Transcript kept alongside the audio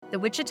The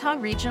Wichita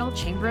Regional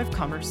Chamber of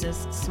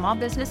Commerce's small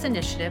business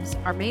initiatives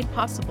are made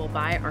possible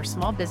by our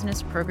small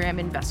business program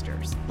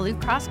investors, Blue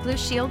Cross Blue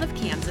Shield of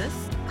Kansas,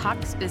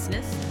 Cox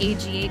Business,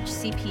 AGH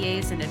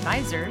CPAs and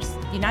Advisors,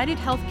 United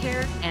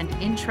Healthcare, and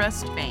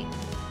Intrust Bank.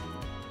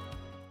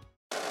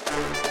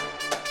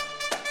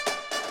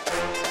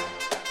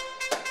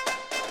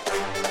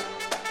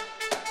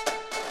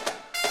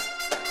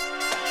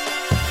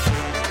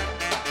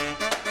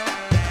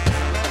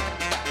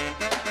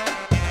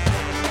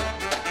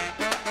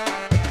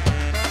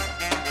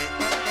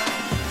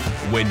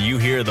 When you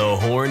hear the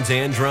horns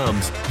and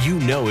drums, you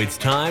know it's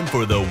time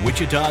for the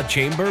Wichita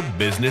Chamber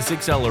Business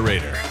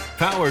Accelerator,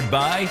 powered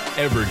by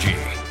Evergy.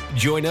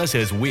 Join us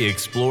as we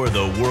explore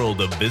the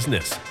world of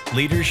business,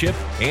 leadership,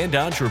 and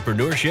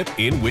entrepreneurship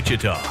in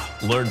Wichita.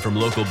 Learn from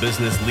local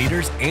business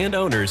leaders and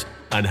owners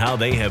on how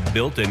they have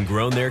built and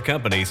grown their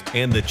companies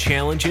and the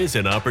challenges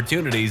and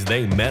opportunities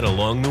they met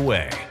along the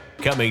way.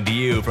 Coming to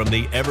you from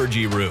the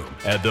Evergy Room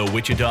at the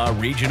Wichita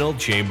Regional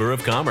Chamber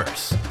of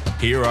Commerce.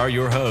 Here are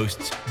your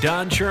hosts,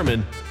 Don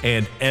Sherman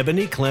and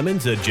Ebony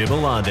Clemens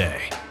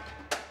Ajibalade.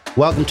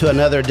 Welcome to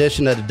another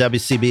edition of the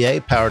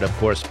WCBA, powered, of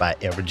course, by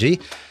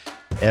Evergy.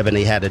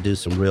 Ebony had to do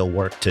some real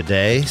work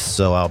today,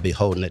 so I'll be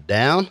holding it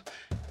down.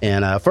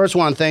 And first, I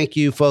want to thank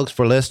you folks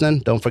for listening.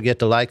 Don't forget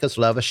to like us,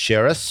 love us,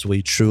 share us.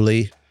 We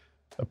truly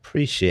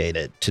appreciate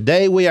it.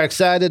 Today, we are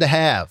excited to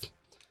have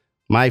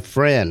my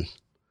friend.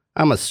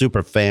 I'm a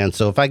super fan,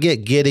 so if I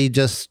get giddy,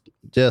 just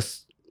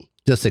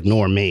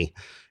ignore me.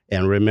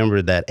 And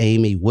remember that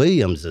Amy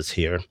Williams is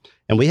here.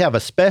 And we have a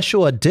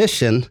special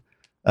edition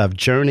of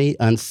Journey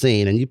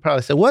Unseen. And you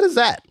probably say, what is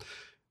that?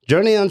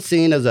 Journey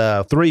Unseen is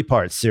a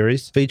 3-part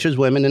series. Features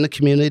women in the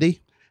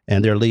community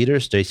and their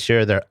leaders. They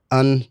share their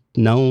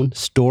unknown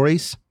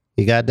stories.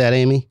 You got that,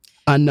 Amy?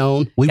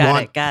 Unknown.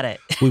 Got it.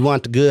 We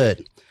want the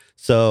good.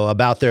 So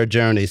about their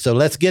journey. So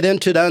let's get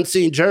into the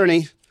unseen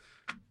journey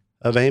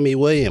of Amy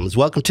Williams.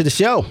 Welcome to the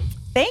show.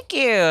 Thank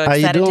you. How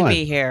Excited you doing? to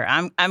be here.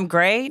 I'm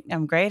great.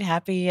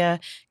 Happy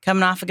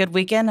coming off a good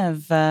weekend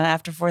of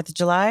after 4th of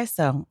July.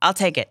 So I'll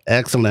take it.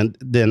 Excellent.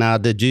 Then are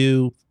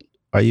you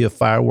a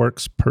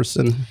fireworks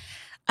person?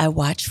 I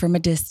watch from a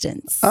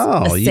distance.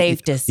 Oh, a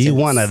safe distance. You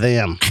one of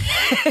them.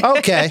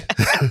 Okay.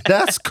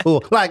 That's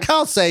cool. Like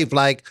how safe?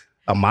 Like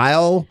a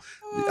mile?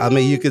 I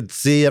mean, you could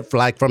see it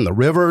like from the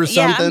river or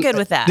something? Yeah, I'm good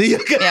with that.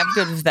 I'm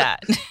good with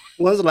that.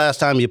 When's the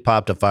last time you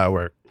popped a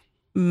firework?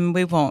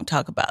 We won't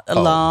talk about a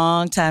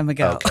long time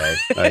ago.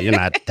 Okay. You're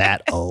not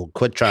that old.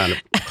 Quit trying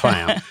to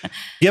clown.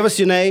 Give us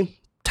your name,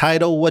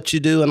 title, what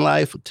you do in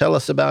life. Tell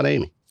us about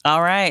Amy.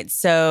 All right.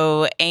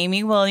 So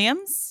Amy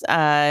Williams,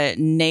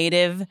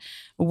 native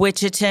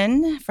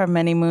Wichitan from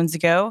many moons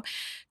ago.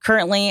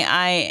 Currently,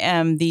 I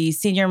am the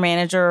senior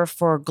manager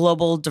for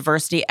global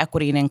diversity,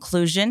 equity, and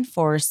inclusion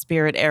for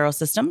Spirit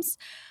Aerosystems.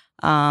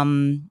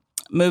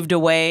 Moved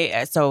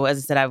away. So as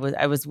I said,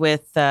 I was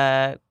with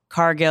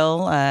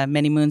Cargill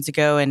many moons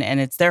ago, and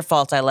it's their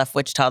fault I left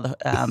Wichita.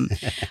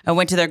 I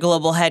went to their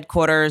global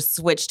headquarters,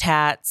 switched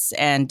hats,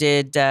 and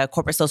did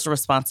corporate social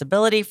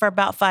responsibility for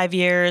about 5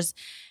 years,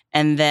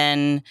 and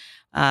then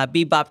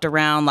bebopped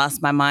around,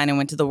 lost my mind, and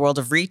went to the world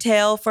of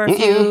retail for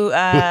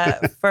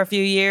a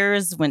few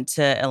years. Went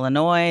to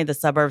Illinois, the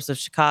suburbs of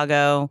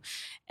Chicago,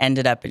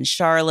 ended up in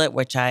Charlotte,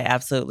 which I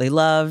absolutely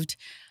loved.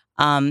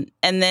 And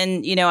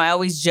then, I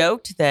always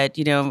joked that,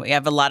 we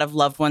have a lot of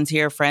loved ones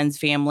here, friends,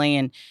 family,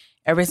 and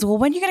everybody said, well,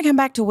 when are you going to come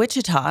back to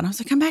Wichita? And I was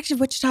like, come back to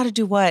Wichita to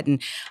do what?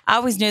 And I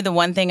always knew the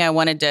one thing I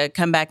wanted to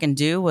come back and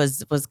do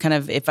was kind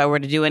of, if I were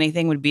to do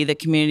anything, would be the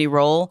community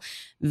role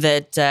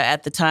that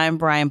at the time,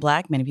 Brian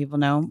Black, many people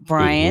know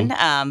Brian,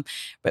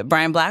 but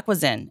Brian Black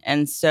was in.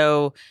 And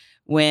so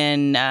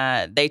when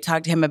they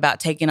talked to him about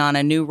taking on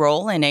a new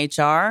role in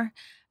HR,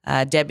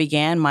 Debbie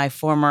Gann, my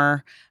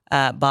former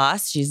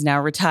boss, she's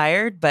now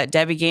retired, but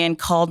Debbie Gann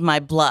called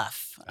my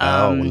bluff.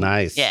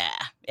 Nice.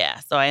 Yeah.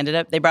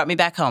 So they brought me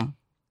back home.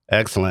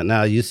 Excellent.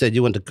 Now, you said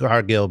you went to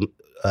Cargill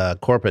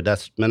Corporate.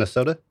 That's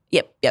Minnesota?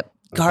 Yep. Okay.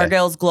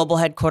 Cargill's global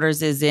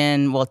headquarters is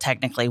in,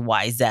 technically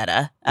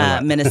Wayzata,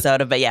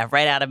 Minnesota, but yeah,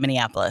 right out of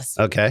Minneapolis.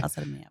 Okay.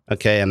 Outside of Minneapolis.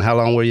 Okay. And how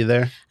long were you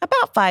there?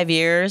 About 5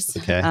 years.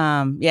 Okay.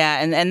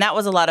 And that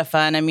was a lot of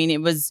fun. I mean,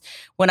 it was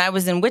when I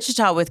was in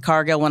Wichita with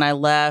Cargill, when I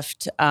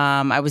left,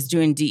 I was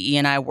doing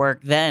DE&I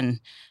work then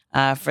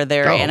for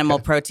their animal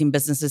protein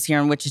businesses here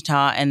in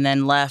Wichita, and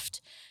then left.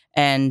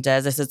 And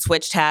as I said,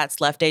 switched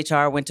hats, left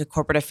HR, went to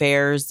corporate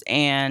affairs,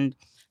 and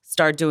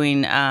started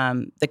doing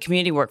the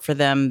community work for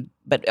them,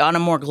 but on a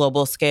more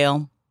global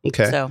scale.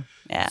 Okay. So,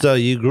 yeah. So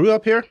you grew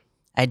up here?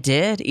 I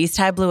did. East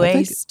High Blue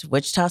East,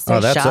 Wichita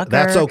State, shocker.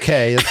 That's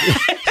okay.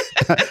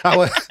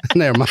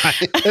 Never mind.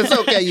 It's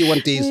okay you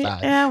went to East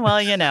High. Yeah,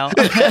 well,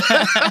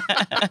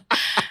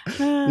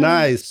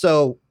 Nice.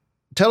 So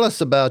tell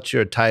us about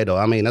your title.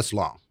 I mean, it's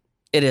long.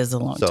 It is a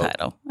long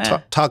title.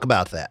 Talk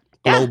about that.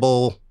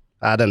 Global,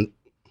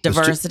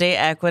 diversity,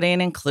 equity,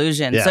 and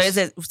inclusion.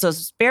 Yes. So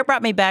Spirit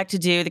brought me back to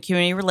do the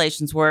community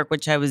relations work,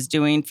 which I was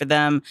doing for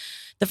them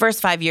the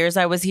first 5 years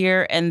I was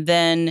here. And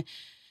then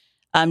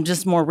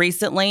Just more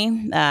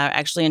recently,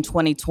 actually in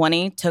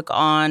 2020, took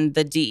on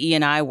the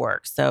DE&I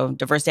work. So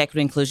diversity,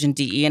 equity, inclusion,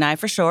 DE&I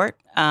for short.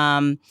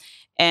 And,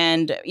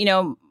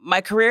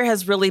 my career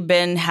has really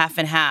been half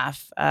and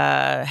half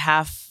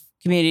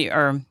community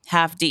or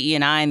half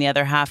DE&I and the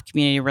other half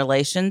community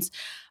relations.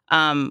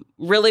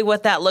 Really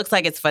what that looks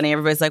like, it's funny.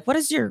 Everybody's like, what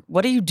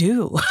do you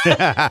do?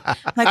 I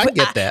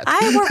get that.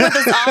 I work with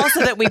us all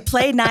so that we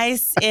play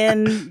nice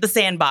in the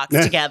sandbox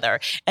together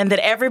and that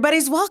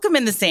everybody's welcome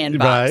in the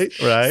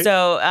sandbox. Right.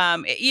 So,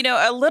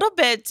 a little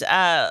bit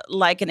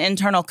like an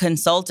internal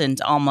consultant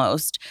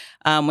almost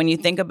when you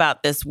think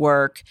about this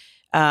work.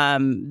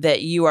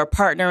 That you are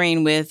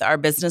partnering with our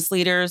business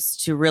leaders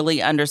to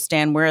really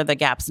understand where are the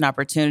gaps and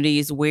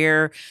opportunities,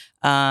 where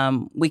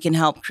we can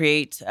help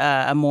create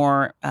a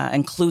more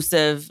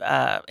inclusive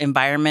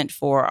environment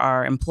for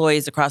our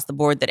employees across the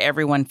board, that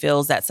everyone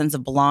feels that sense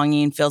of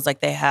belonging, feels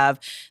like they have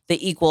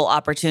the equal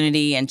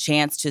opportunity and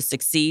chance to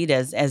succeed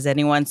as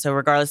anyone. So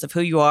regardless of who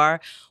you are,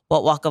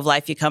 what walk of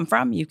life you come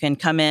from, you can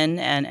come in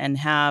and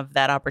have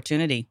that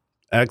opportunity.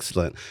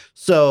 Excellent.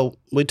 So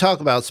we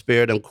talk about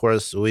Spirit. Of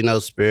course, we know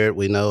Spirit.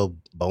 We know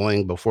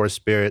Boeing before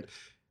Spirit.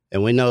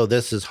 And we know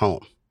this is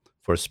home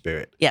for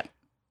Spirit. Yep.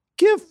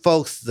 Give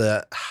folks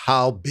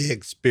how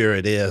big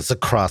Spirit is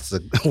across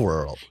the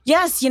world.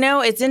 Yes,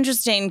 it's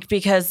interesting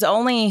because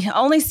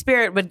only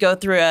Spirit would go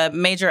through a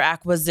major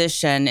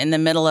acquisition in the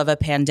middle of a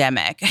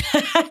pandemic.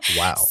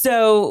 Wow.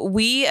 So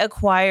we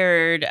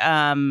acquired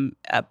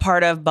a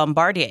part of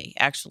Bombardier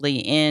actually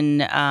in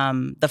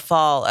the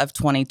fall of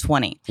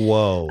 2020.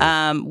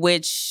 Whoa.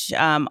 Which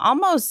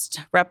almost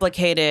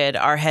replicated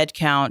our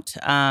headcount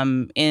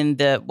in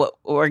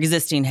or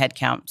existing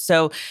headcount.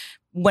 So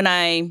when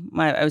I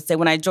would say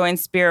when I joined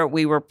Spirit,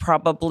 we were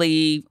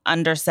probably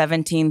under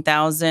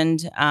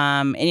 17,000.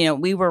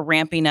 And, we were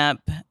ramping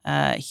up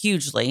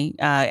hugely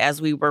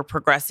as we were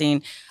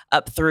progressing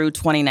up through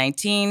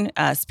 2019.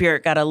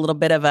 Spirit got a little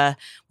bit of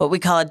what we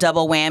call a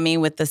double whammy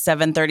with the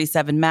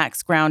 737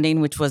 MAX grounding,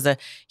 which was a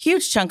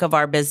huge chunk of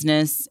our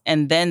business,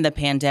 and then the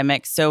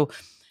pandemic. So,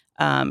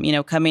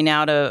 coming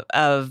out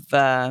of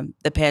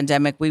the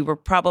pandemic, we were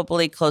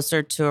probably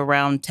closer to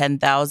around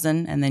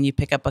 10,000, and then you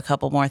pick up a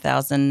couple more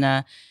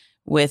thousand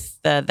with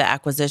the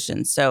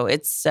acquisition. So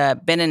it's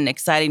been an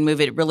exciting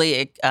move. It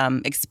really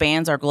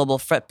expands our global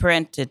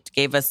footprint. It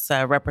gave us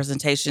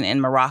representation in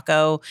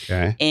Morocco,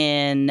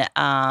 in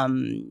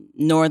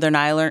Northern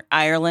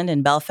Ireland,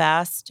 in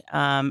Belfast,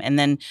 and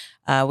then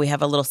we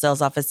have a little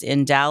sales office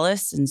in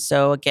Dallas. And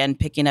so again,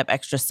 picking up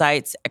extra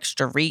sites,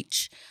 extra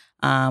reach.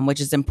 Which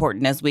is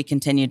important as we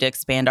continue to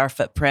expand our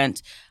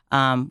footprint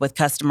with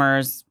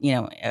customers,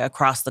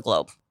 across the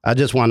globe. I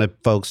just wanted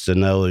folks to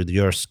know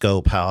your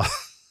scope, how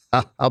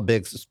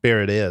big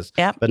Spirit is.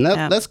 Yep. But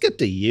let's get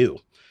to you.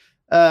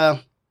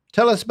 Tell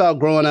us about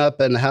growing up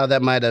and how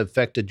that might have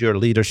affected your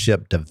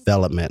leadership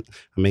development.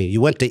 I mean, you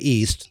went to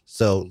East,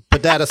 so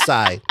put that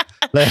aside.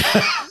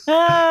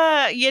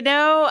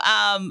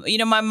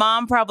 My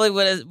mom probably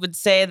would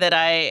say that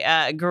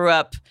I grew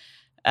up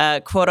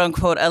quote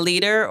unquote a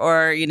leader,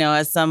 or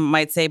as some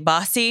might say,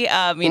 bossy.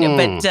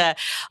 But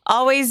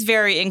always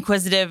very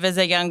inquisitive as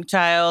a young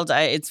child.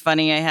 It's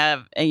funny. I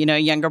have a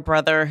younger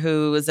brother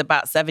who is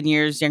about 7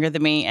 years younger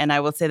than me, and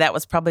I will say that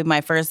was probably my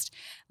first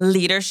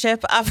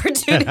leadership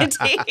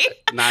opportunity.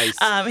 Nice.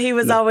 He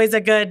was always a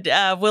good,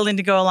 willing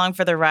to go along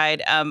for the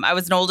ride. I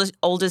was an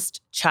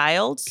oldest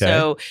child,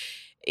 so.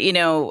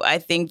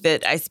 I think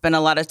that I spent a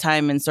lot of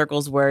time in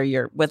circles where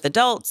you're with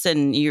adults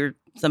and you're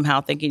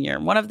somehow thinking you're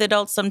one of the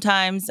adults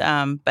sometimes.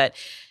 But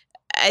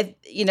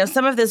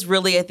some of this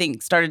really, I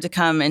think, started to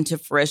come into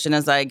fruition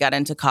as I got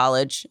into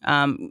college.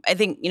 I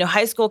think,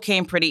 high school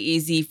came pretty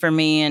easy for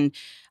me, and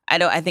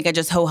I think I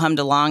just ho-hummed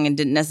along and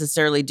didn't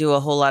necessarily do a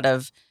whole lot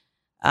of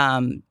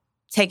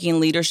taking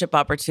leadership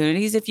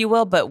opportunities, if you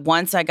will. But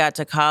once I got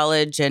to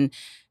college and,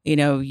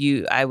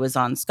 I was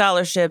on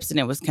scholarships, and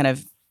it was kind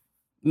of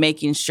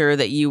making sure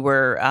that you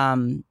were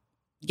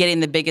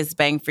getting the biggest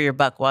bang for your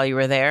buck while you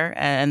were there,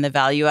 and the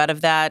value out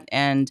of that.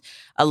 And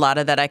a lot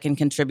of that I can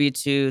contribute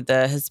to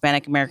the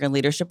Hispanic American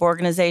Leadership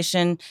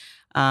Organization,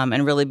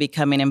 and really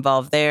becoming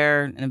involved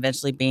there, and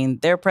eventually being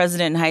their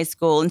president in high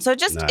school. And so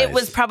It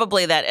was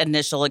probably that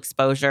initial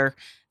exposure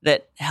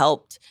that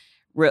helped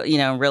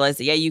realize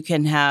that, you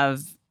can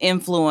have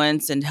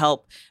influence and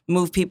help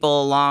move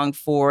people along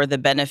for the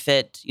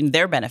benefit,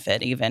 their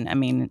benefit even. I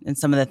mean, and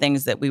some of the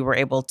things that we were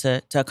able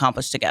to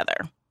accomplish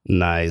together.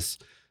 Nice.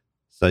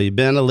 So you've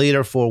been a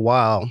leader for a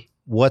while.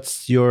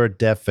 What's your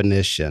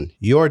definition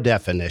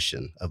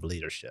of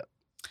leadership?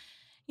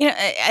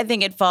 I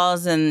think it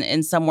falls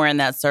in somewhere in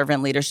that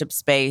servant leadership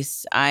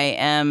space. I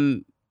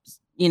am,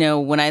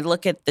 when I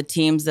look at the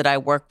teams that I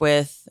work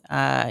with,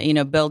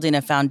 building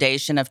a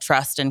foundation of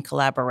trust and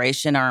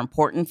collaboration are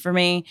important for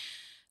me.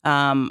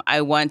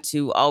 I want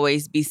to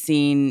always be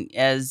seen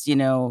as,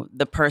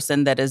 the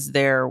person that is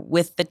there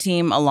with the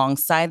team,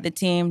 alongside the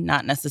team,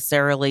 not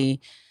necessarily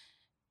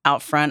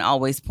out front,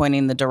 always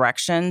pointing the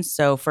direction.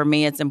 So for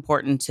me, it's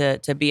important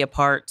to be a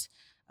part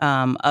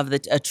of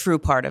a true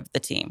part of the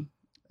team.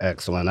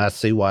 Excellent. I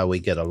see why we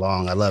get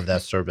along. I love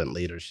that servant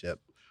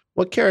leadership.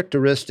 What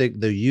characteristic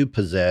do you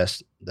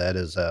possess that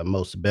is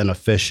most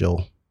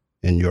beneficial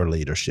in your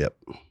leadership?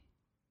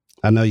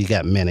 I know you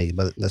got many,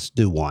 but let's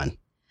do one.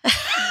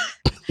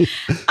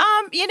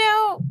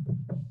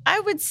 I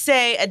would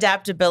say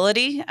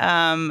adaptability.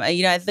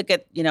 I look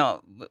at,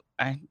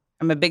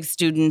 I'm a big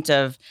student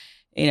of,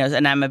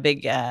 and I'm a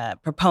big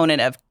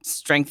proponent of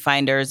strength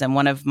finders. And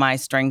one of my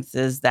strengths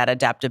is that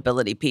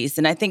adaptability piece.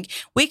 And I think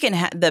you can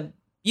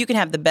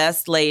have the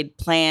best laid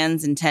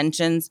plans,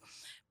 intentions,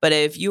 but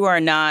if you are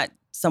not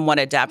somewhat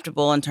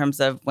adaptable in terms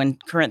of when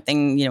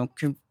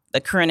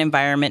the current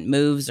environment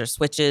moves or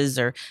switches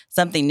or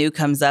something new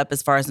comes up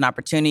as far as an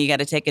opportunity you got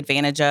to take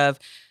advantage of,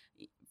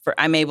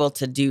 I'm able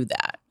to do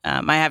that.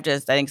 I have to, I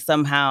think,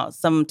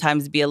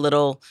 sometimes be a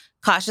little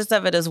cautious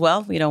of it as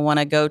well. We don't want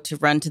to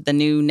run to the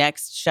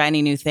next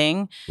shiny new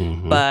thing.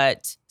 Mm-hmm.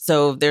 But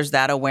so there's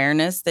that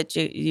awareness that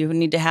you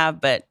need to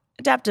have. But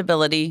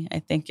adaptability, I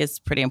think, is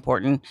pretty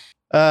important.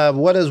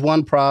 What is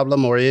one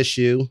problem or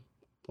issue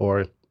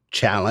or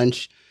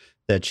challenge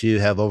that you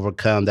have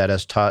overcome that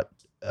has taught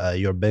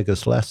your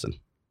biggest lesson?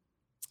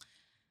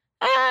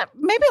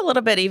 Maybe a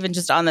little bit even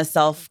just on the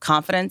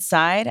self-confidence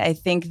side. I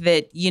think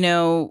that,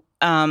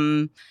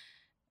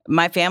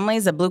 my family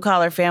is a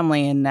blue-collar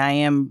family, and I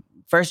am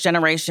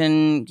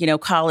first-generation,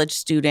 college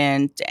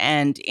student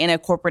and in a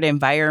corporate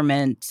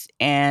environment.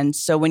 And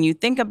so when you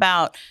think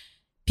about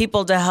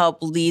people to help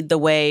lead the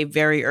way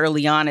very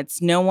early on,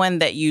 it's no one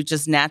that you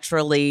just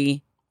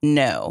naturally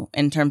know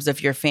in terms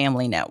of your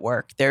family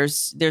network.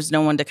 There's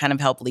no one to kind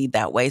of help lead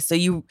that way. So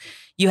you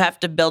have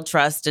to build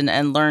trust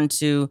and learn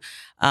to,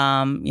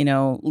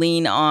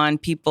 lean on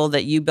people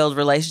that you build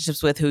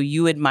relationships with, who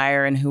you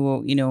admire and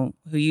who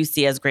you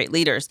see as great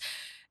leaders.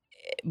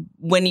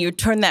 When you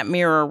turn that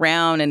mirror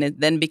around and it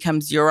then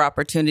becomes your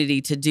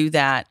opportunity to do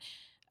that,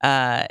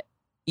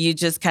 you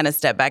just kind of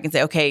step back and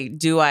say, okay,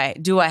 do I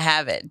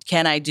have it?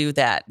 Can I do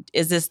that?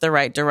 Is this the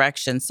right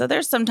direction? So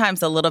there's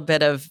sometimes a little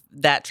bit of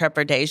that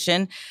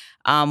trepidation.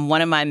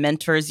 One of my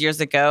mentors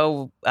years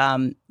ago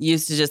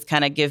used to just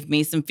kind of give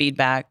me some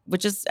feedback,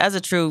 which is, as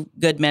a true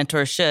good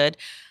mentor should,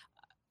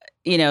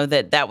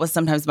 that was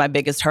sometimes my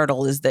biggest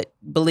hurdle, is that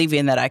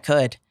believing that I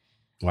could.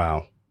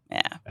 Wow.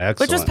 Yeah. Excellent.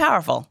 Which was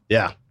powerful.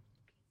 Yeah,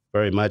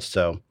 very much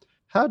so.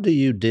 How do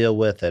you deal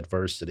with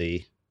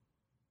adversity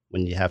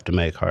when you have to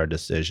make hard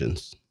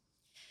decisions?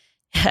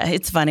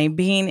 It's funny,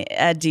 being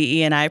a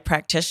DE&I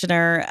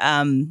practitioner,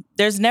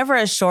 there's never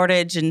a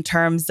shortage in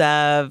terms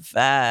of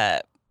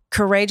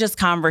courageous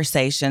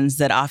conversations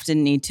that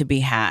often need to be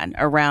had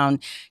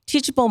around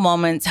teachable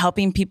moments,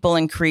 helping people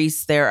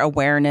increase their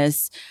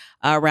awareness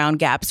around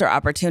gaps or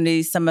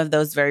opportunities. Some of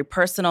those very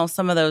personal,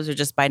 some of those are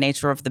just by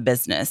nature of the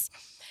business.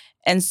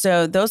 And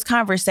so those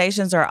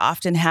conversations are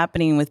often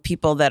happening with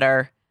people that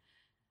are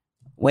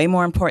way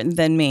more important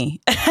than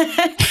me.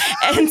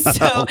 And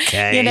so,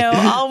 okay.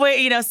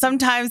 always,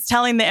 sometimes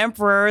telling the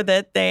emperor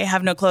that they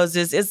have no clothes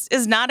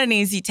is not an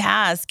easy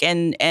task.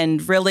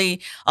 And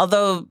really,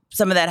 although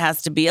some of that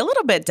has to be a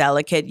little bit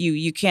delicate,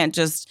 you can't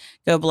just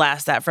go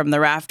blast that from the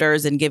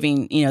rafters and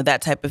giving,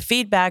 that type of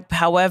feedback.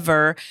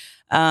 However,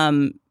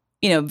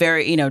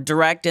 very,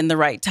 direct in the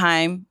right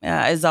time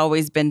has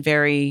always been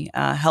very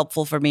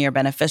helpful for me, or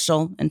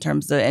beneficial in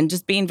terms of, and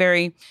just being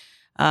very,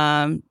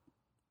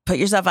 put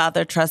yourself out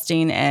there,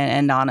 trusting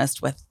and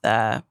honest with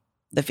the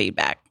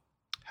feedback.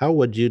 How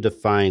would you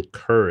define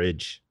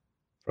courage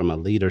from a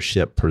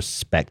leadership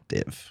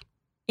perspective?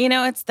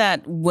 It's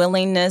that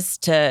willingness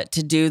to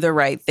do the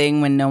right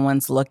thing when no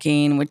one's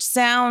looking, which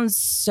sounds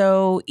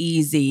so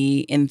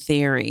easy in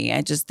theory.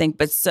 I just think,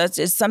 but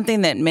it's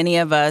something that many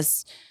of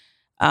us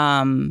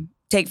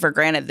take for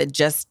granted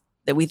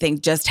that we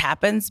think just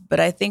happens. But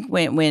I think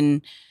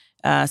when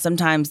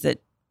sometimes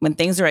that when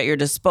things are at your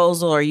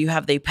disposal, or you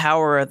have the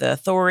power or the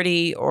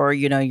authority, or,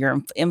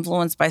 you're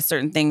influenced by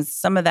certain things,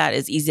 some of that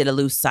is easy to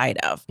lose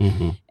sight of.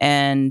 Mm-hmm.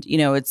 And,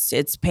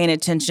 it's paying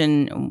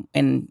attention,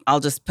 and I'll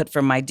just put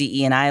from my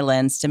DE&I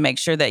lens to make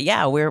sure that,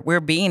 we're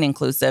being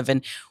inclusive,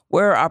 and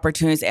where are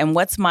opportunities, and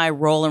what's my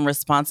role and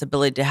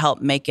responsibility to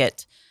help make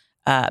it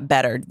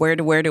better? Where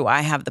do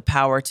I have the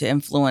power to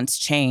influence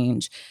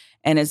change?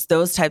 And it's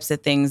those types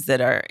of things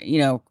that are,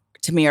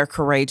 to me, are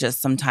courageous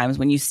sometimes,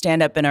 when you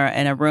stand up in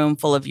a room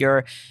full of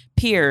your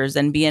peers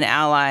and be an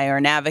ally or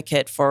an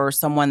advocate for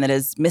someone that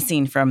is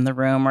missing from the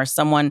room, or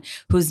someone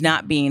who's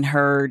not being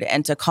heard,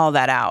 and to call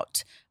that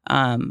out,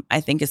 I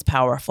think is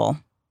powerful.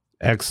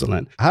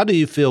 Excellent. How do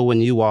you feel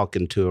when you walk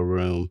into a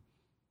room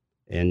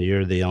and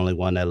you're the only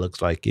one that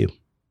looks like you?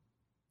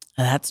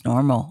 That's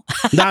normal.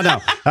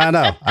 I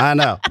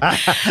know.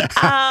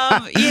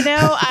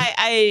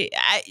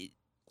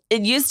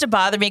 It used to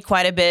bother me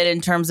quite a bit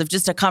in terms of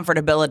just a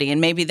comfortability.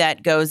 And maybe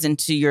that goes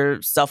into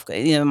your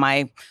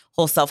my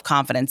whole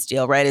self-confidence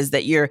deal, right? Is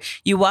that you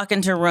walk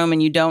into a room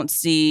and you don't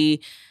see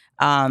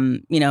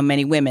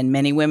many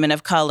women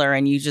of color,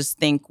 and you just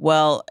think,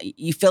 well,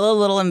 you feel a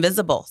little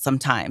invisible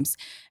sometimes.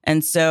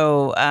 And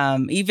so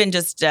even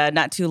just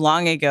not too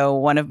long ago,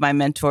 one of my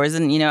mentors,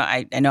 and,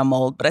 I know I'm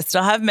old, but I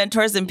still have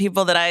mentors and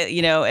people that I,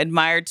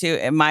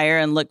 admire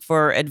and look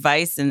for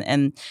advice.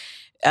 And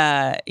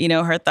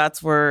her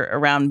thoughts were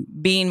around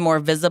being more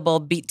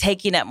visible,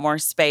 taking up more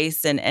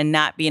space and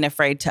not being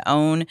afraid to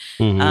own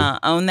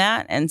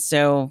that. And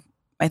so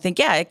I think,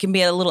 it can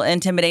be a little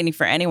intimidating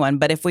for anyone.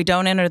 But if we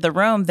don't enter the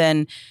room,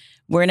 then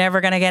we're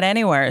never going to get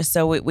anywhere.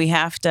 So we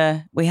have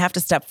to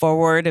step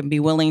forward and be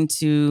willing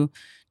to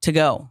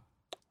go.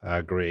 I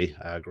agree.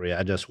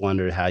 I just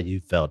wondered how you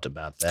felt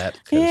about that.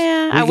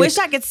 Yeah, I wish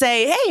I could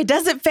say, hey, it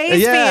doesn't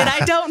faze me and I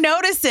don't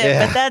notice it.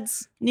 Yeah. But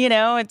that's,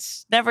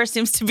 it never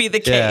seems to be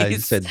the case. Yeah, you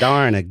said,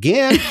 darn,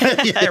 again?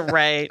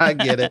 Right. I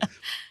get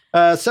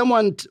it.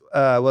 Someone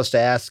was to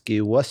ask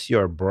you, what's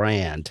your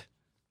brand?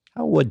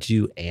 How would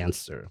you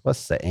answer?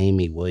 What's the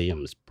Amy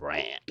Williams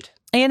brand?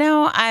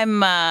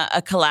 I'm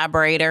a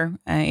collaborator.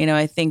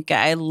 I think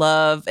I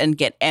love and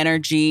get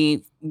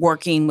energy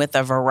working with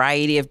a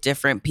variety of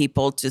different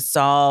people to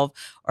solve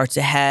or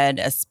to head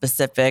a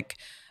specific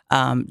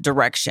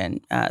direction.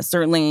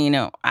 Certainly,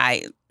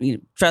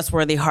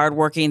 trustworthy,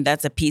 hardworking,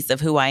 that's a piece of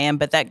who I am,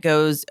 but that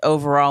goes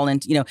overall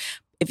into,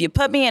 if you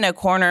put me in a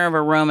corner of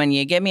a room and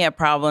you give me a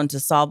problem to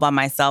solve by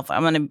myself,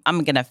 I'm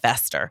gonna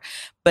fester.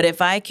 But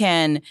if I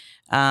can,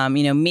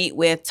 meet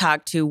with,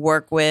 talk to,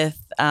 work with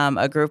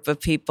a group of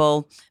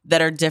people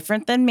that are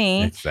different than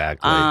me,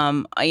 exactly.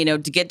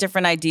 To get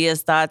different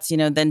ideas, thoughts,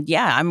 then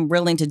I'm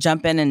willing to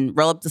jump in and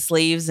roll up the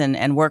sleeves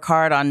and work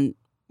hard on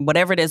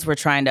whatever it is we're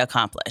trying to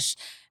accomplish.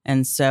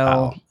 And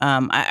so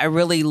I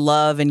really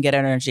love and get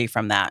energy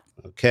from that.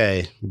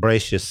 Okay,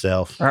 brace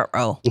yourself.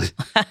 Uh-oh.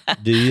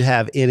 Do you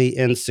have any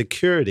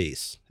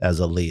insecurities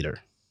as a leader?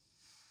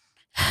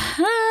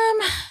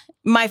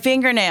 My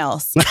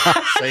fingernails.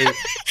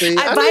 See,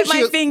 I bite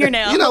my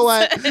fingernails. You know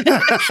what?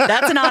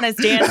 That's an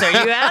honest answer.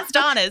 You asked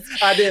honest.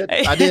 I did.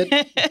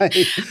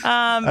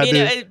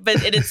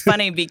 But it's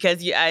funny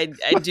because I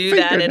do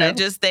that and I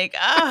just think,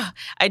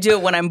 I do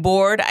it when I'm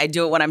bored. I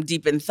do it when I'm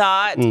deep in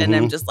thought. And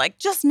I'm just like,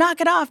 just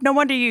knock it off. No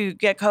wonder you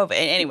get COVID.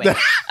 Anyway,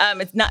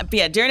 it's not,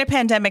 during a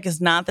pandemic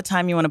is not the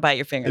time you want to bite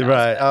your fingernails.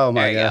 Right. Oh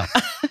my God.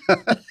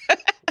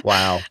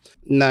 Wow.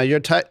 Now,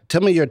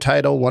 tell me your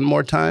title one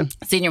more time.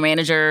 Senior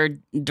Manager,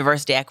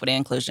 Diversity, Equity,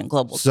 Inclusion,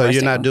 Global. So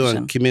you're not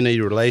doing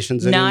community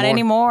relations anymore? Not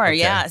anymore, okay.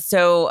 Yeah.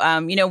 So,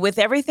 with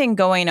everything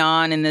going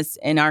on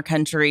in our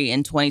country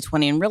in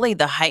 2020 and really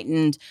the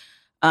heightened,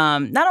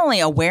 not only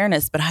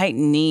awareness, but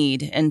heightened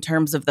need in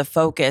terms of the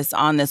focus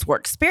on this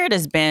work. Spirit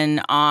has been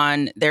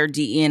on their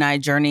DE&I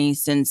journey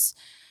since,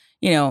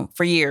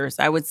 for years.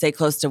 I would say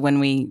close to when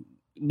we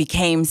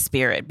became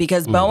Spirit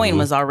because Boeing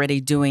was already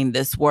doing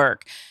this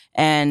work.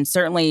 And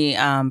certainly,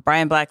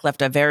 Brian Black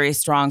left a very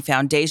strong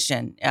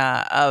foundation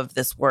of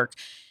this work.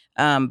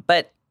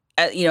 But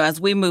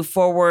as we move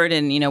forward,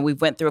 and we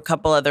went through a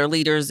couple other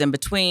leaders in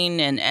between,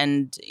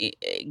 and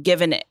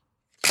given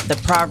the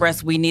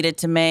progress we needed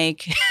to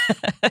make,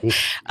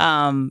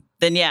 then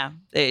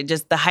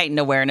just the heightened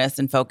awareness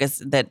and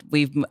focus that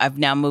I've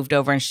now moved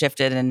over and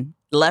shifted and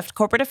left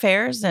corporate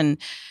affairs, and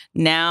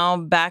now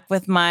back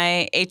with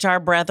my HR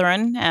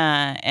brethren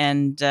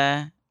and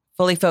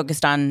fully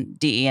focused on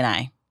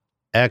DE&I.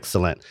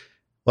 Excellent.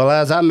 Well,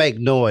 as I make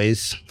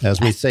noise, as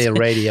we say in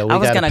radio,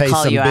 we got to pay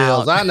some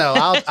bills. I know.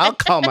 I'll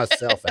call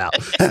myself out.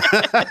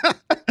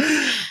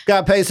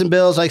 Got to pay some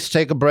bills. Let's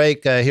take a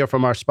break, hear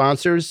from our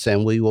sponsors,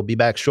 and we will be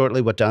back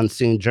shortly with the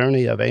unseen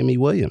journey of Amy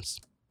Williams.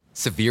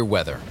 Severe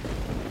weather.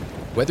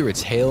 Whether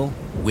it's hail,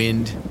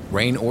 wind,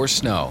 rain, or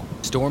snow,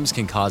 storms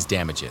can cause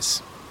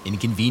damages,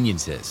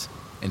 inconveniences,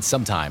 and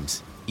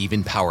sometimes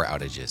even power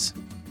outages.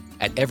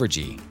 At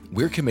Evergy,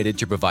 we're committed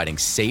to providing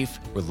safe,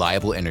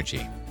 reliable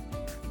energy.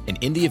 And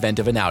in the event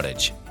of an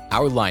outage,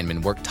 our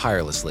linemen work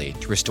tirelessly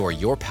to restore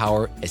your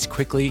power as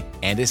quickly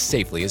and as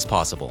safely as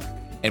possible.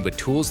 And with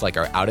tools like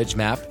our outage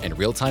map and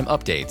real-time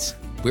updates,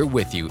 we're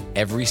with you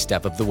every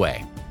step of the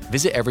way.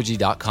 Visit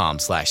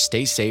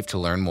evergy.com/staysafe to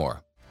learn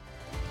more.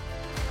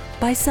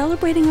 By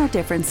celebrating our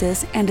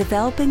differences and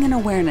developing an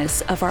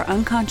awareness of our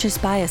unconscious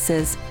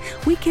biases,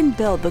 we can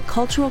build the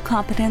cultural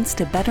competence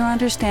to better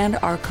understand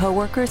our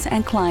coworkers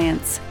and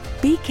clients.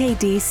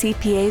 BKD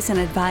CPAs and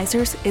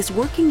Advisors is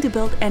working to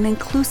build an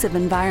inclusive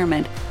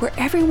environment where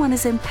everyone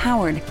is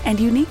empowered and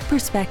unique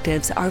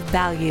perspectives are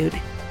valued.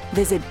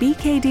 Visit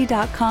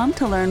bkd.com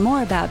to learn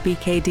more about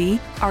BKD,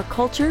 our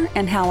culture,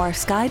 and how our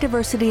Sky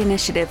Diversity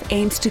Initiative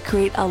aims to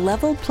create a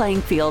level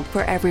playing field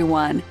for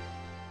everyone.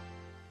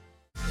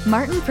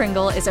 Martin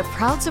Pringle is a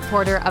proud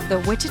supporter of the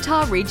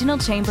Wichita Regional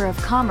Chamber of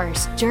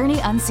Commerce Journey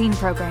Unseen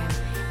program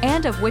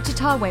and of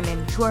Wichita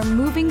women who are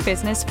moving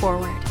business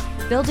forward,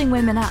 building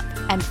women up,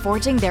 and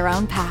forging their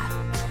own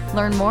path.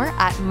 Learn more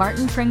at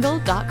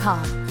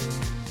martinpringle.com.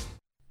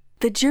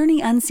 The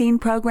Journey Unseen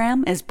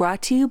program is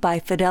brought to you by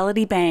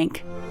Fidelity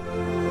Bank.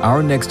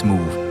 Our next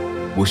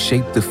move will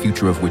shape the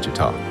future of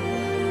Wichita.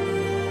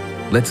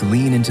 Let's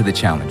lean into the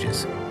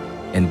challenges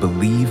and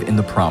believe in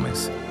the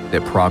promise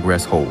that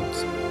progress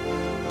holds.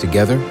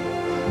 Together,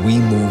 we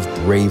move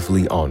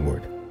bravely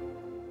onward.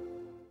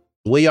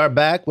 We are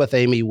back with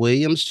Amy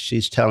Williams.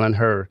 She's telling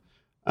her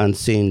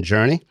unseen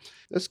journey.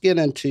 Let's get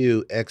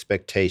into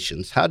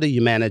expectations. How do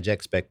you manage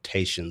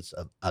expectations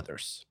of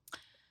others?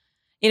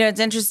 It's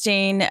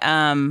interesting.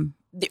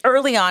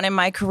 Early on in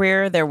my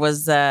career, there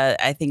was,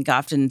 I think,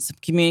 often some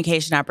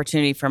communication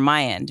opportunity from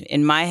my end.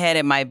 In my head,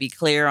 it might be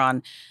clear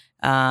on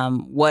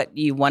what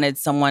you wanted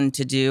someone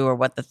to do or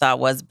what the thought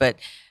was, but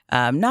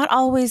not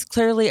always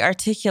clearly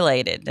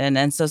articulated.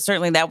 And so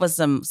certainly that was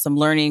some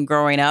learning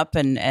growing up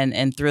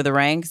and through the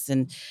ranks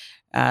and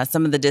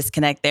some of the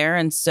disconnect there.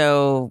 And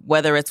so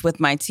whether it's with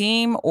my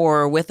team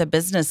or with a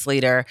business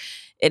leader,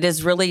 it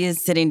is really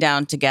sitting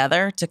down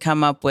together to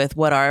come up with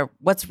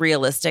what's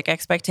realistic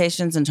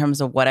expectations in terms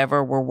of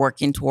whatever we're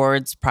working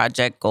towards,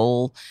 project,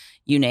 goal,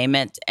 you name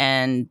it.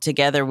 And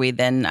together we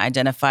then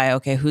identify,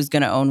 okay, who's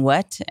going to own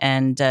what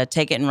and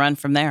take it and run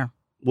from there.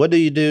 What do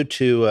you do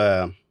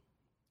to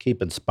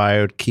keep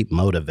inspired, keep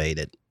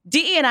motivated?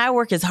 DE&I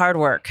work is hard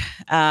work.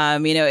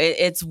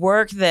 It's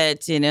work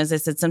that, as I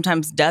said,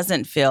 sometimes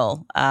doesn't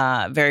feel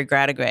very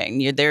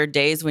gratifying. There are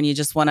days when you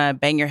just want to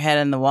bang your head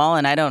on the wall,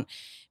 and I don't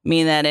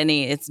mean that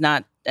it's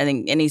not, I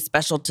think, any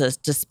special to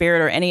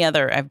Spirit or any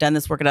other. I've done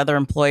this work at other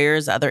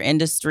employers, other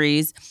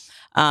industries,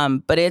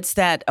 but it's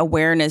that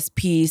awareness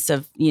piece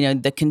of,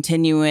 the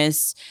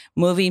continuous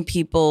moving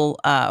people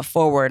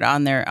forward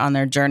on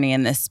their journey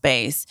in this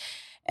space.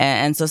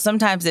 And so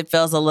sometimes it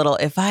feels a little,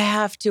 if I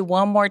have to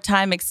one more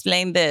time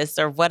explain this,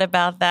 or what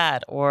about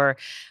that, or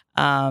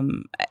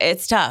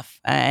it's tough.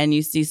 And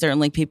you see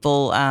certainly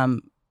people,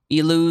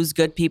 you lose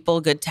good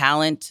people, good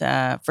talent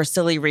for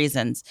silly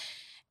reasons.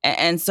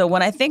 And so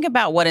when I think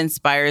about what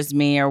inspires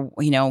me or,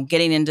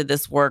 getting into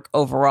this work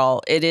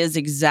overall, it is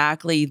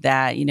exactly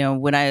that,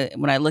 when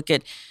I look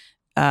at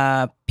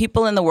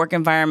people in the work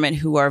environment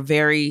who are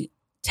very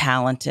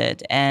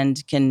talented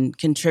and can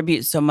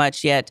contribute so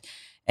much, yet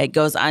it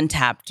goes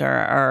untapped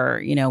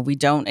or we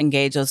don't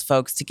engage those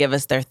folks to give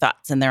us their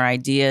thoughts and their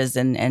ideas.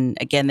 And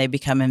again, they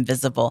become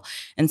invisible.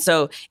 And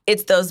so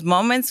it's those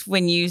moments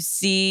when you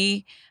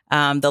see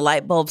the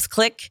light bulbs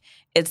click.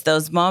 It's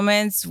those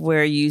moments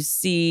where you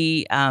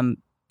see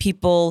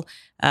people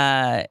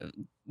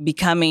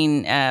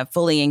becoming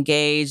fully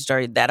engaged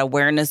or that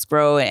awareness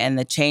grow and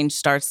the change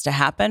starts to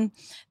happen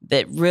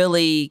that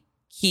really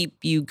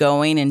keep you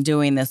going and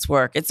doing this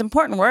work. It's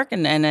important work.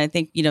 And I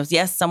think,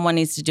 yes, someone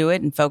needs to do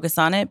it and focus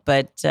on it.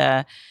 But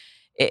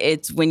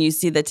it's when you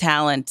see the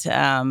talent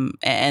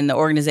and the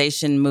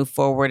organization move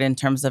forward in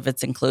terms of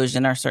its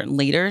inclusion or certain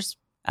leaders,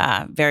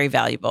 very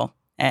valuable.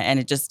 And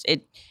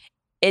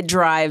it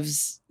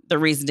drives the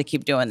reason to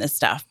keep doing this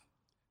stuff.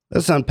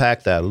 Let's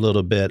unpack that a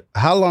little bit.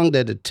 How long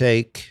did it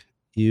take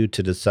you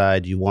to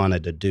decide you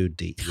wanted to do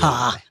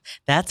DE&I?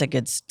 That's a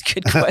good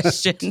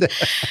question.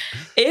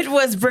 It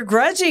was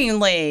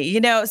begrudgingly,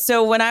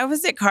 so when I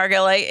was at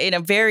Cargill,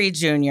 very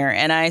junior,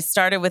 and I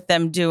started with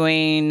them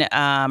doing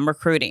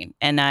recruiting,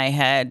 and I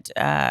had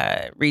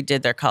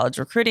redid their college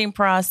recruiting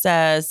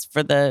process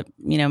for the,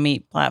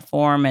 Meet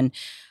platform, and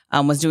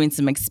was doing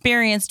some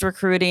experienced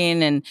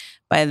recruiting, and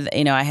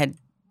I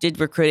did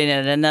recruiting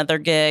at another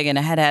gig, and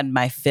I had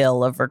my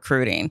fill of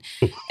recruiting.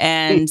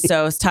 And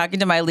so I was talking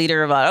to my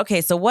leader about,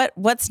 okay, so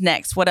what's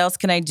next? What else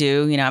can I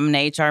do? I'm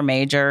an HR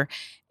major,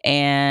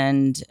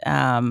 and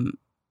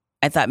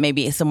I thought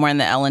maybe somewhere in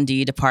the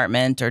L&D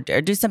department or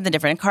do something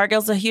different. And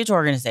Cargill's a huge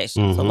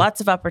organization, so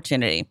lots of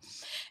opportunity.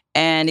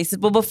 And he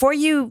said, well, before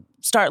you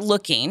start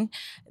looking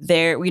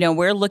there,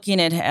 we're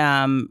looking at,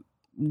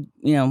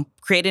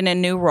 creating a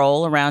new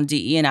role around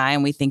DE&I,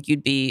 and we think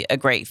you'd be a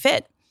great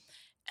fit.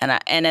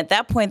 And at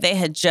that point, they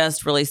had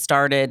just really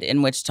started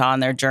in Wichita on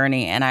their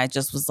journey. And I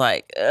just was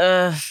like,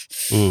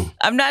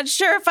 I'm not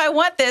sure if I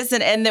want this.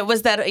 And it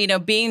was that,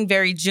 being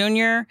very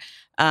junior,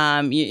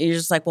 you're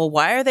just like, well,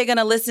 why are they going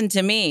to listen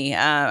to me?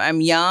 I'm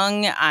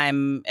young.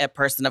 I'm a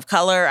person of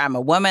color. I'm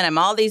a woman. I'm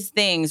all these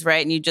things,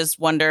 right? And you just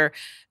wonder,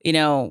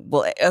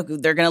 well,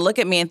 they're going to look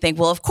at me and think,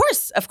 well, of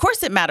course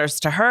it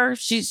matters to her.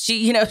 She,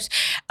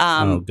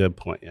 good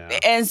point. Yeah.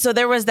 And so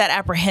there was that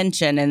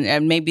apprehension.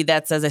 And maybe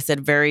that's, as I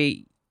said,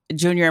 very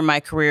junior in my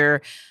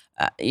career,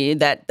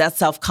 that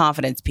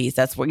self-confidence piece.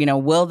 That's where,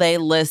 will they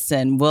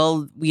listen?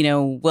 Will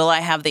I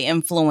have the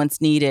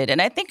influence needed?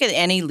 And I think in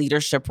any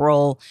leadership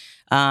role,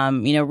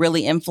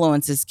 really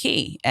influence is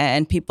key,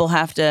 and people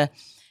have to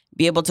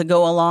be able to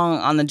go along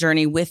on the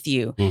journey with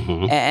you.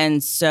 Mm-hmm.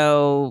 And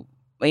so,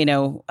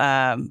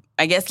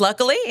 I guess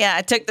luckily,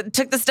 I took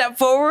the step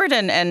forward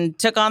and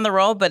took on the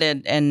role, but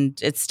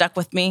it stuck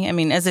with me. I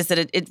mean, as I said,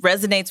 it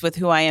resonates with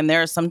who I am.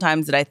 There are some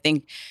times that I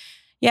think,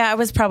 I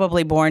was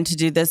probably born to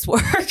do this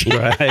work.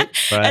 Right.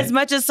 As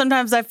much as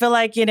sometimes I feel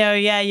like, you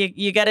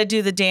got to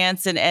do the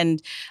dance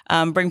and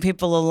bring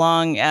people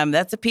along.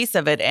 That's a piece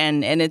of it.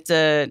 And it's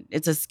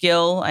a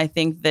skill, I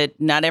think, that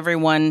not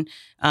everyone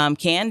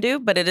can do,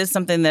 but it is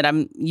something that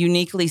I'm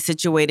uniquely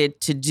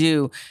situated to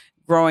do.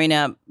 Growing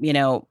up,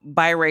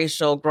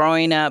 biracial,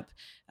 growing up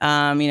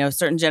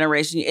certain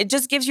generation. It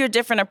just gives you a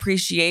different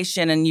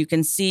appreciation, and you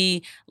can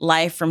see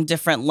life from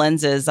different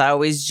lenses. I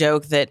always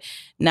joke that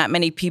not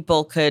many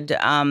people could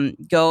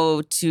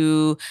go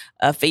to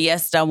a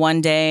fiesta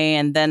one day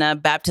and then a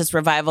Baptist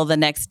revival the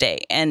next day,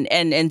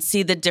 and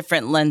see the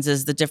different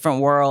lenses, the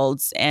different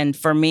worlds. And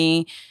for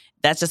me,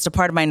 that's just a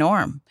part of my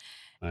norm.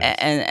 Nice.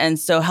 And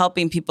so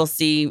helping people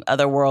see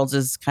other worlds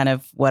is kind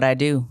of what I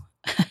do.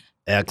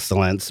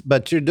 Excellence.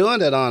 But you're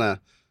doing it on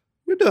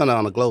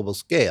a global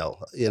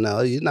scale. You're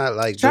not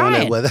like doing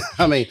it with,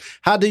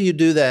 how do you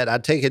do that? I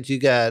take it you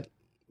got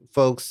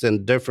folks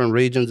in different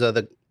regions of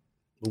the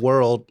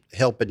world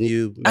helping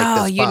you make this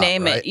pop, you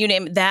name right? it. You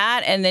name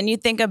that. And then you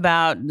think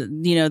about,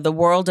 the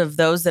world of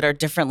those that are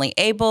differently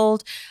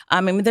abled.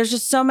 There's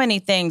just so many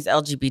things,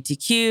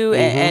 LGBTQ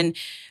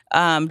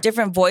and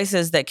different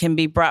voices that can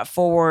be brought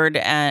forward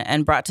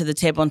and brought to the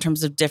table in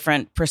terms of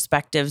different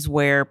perspectives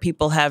where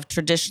people have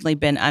traditionally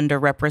been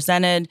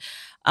underrepresented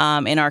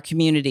in our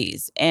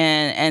communities.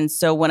 And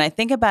so when I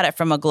think about it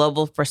from a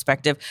global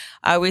perspective,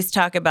 I always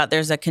talk about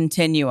there's a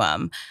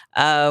continuum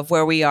of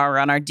where we are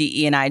on our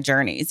DE&I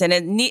journeys. And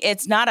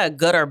it's not a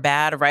good or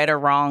bad, right or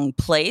wrong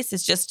place.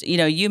 It's just,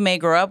 you may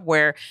grow up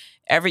where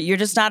you're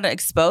just not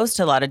exposed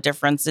to a lot of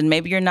difference, and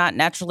maybe you're not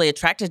naturally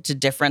attracted to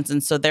difference.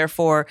 And so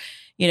therefore,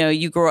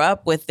 you grow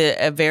up with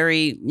a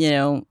very,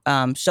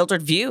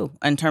 sheltered view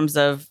in terms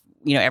of,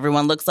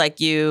 everyone looks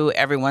like you,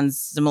 everyone's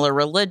similar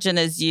religion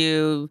as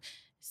you,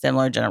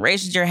 similar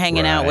generations you're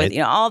hanging out with,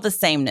 all the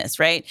sameness,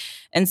 right?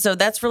 And so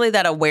that's really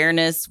that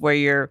awareness where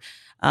you're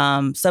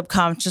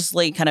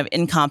subconsciously kind of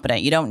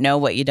incompetent. You don't know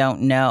what you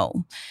don't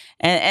know.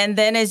 And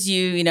then as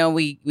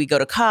we go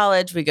to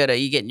college, you get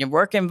in your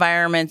work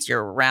environments,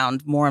 you're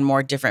around more and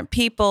more different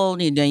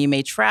people, you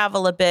may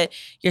travel a bit,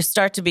 you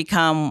start to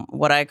become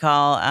what I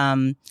call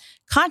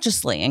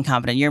consciously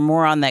incompetent. You're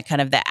more on that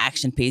kind of the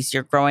action piece.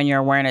 You're growing your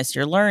awareness,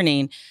 you're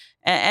learning.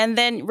 And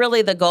then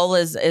really the goal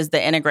is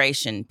the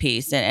integration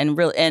piece. And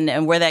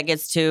where that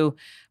gets to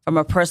from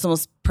a personal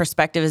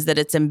perspective is that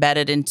it's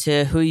embedded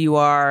into who you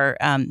are,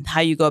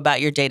 how you go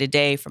about your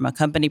day-to-day. From a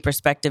company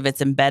perspective,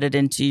 it's embedded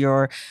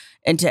into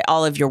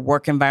all of your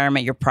work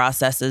environment, your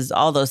processes,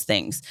 all those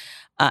things.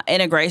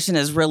 Integration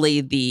is really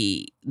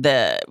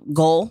the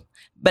goal.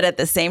 But at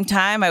the same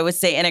time, I would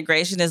say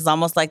integration is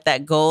almost like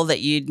that goal that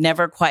you'd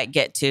never quite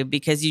get to,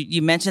 because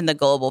you mentioned the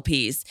global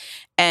piece.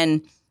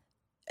 And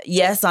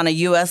yes, on a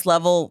U.S.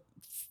 level,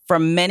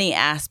 from many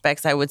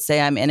aspects, I would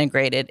say I'm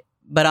integrated.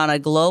 But on a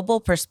global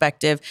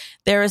perspective,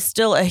 there is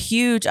still a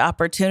huge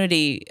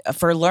opportunity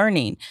for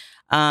learning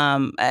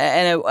and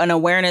an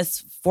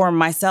awareness for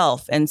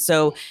myself. And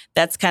so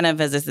that's kind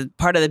of, as I said,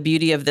 part of the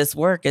beauty of this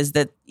work is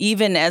that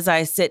even as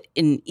I sit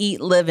and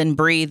eat, live, and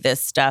breathe this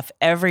stuff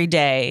every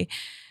day,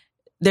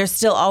 there's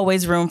still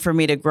always room for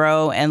me to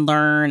grow and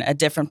learn a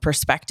different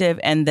perspective,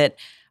 and that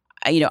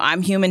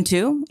I'm human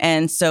too.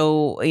 And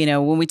so,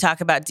 when we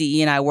talk about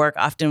DE&I work,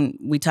 often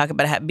we talk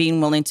about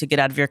being willing to get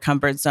out of your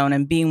comfort zone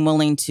and being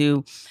willing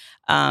to,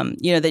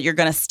 that you're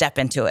going to step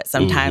into it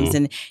sometimes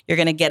and you're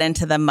going to get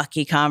into the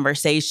mucky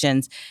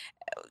conversations.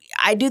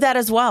 I do that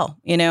as well,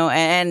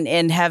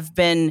 and have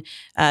been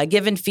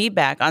given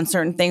feedback on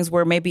certain things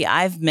where maybe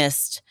I've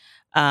missed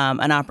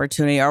an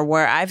opportunity, or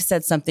where I've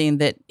said something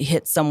that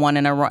hit someone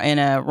in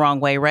a wrong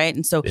way, right?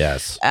 And so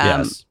yes.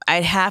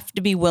 I have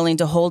to be willing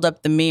to hold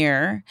up the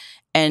mirror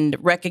and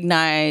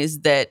recognize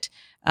that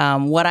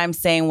what I'm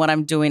saying, what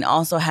I'm doing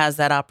also has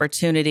that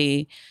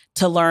opportunity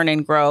to learn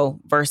and grow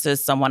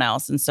versus someone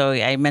else. And so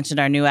I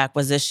mentioned our new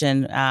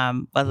acquisition,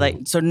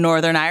 so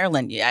Northern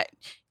Ireland.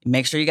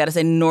 Make sure you got to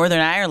say Northern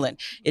Ireland.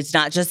 It's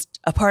not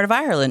just a part of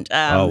Ireland.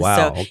 Oh,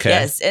 wow. So, okay.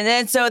 Yes. And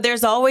then so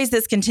there's always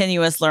this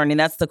continuous learning.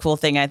 That's the cool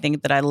thing I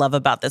think that I love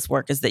about this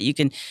work, is that you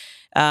can,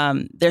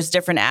 there's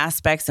different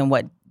aspects and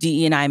what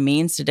DE&I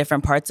means to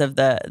different parts of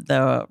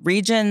the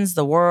regions,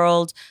 the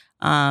world.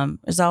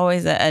 There's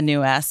always a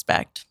new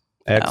aspect.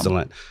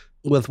 Excellent.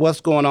 With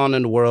what's going on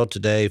in the world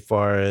today, as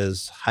far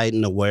as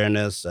heightened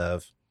awareness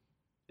of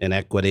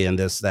inequity and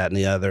this, that, and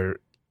the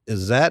other,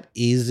 is that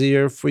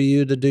easier for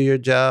you to do your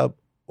job?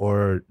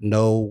 Or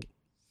no,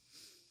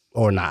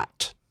 or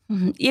not?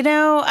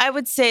 I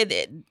would say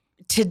that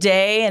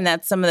today, and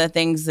that's some of the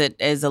things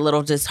that is a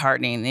little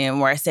disheartening,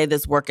 where I say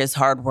this work is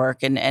hard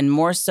work. And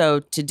more so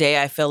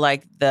today, I feel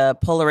like the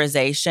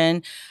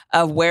polarization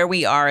of where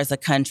we are as a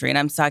country, and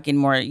I'm talking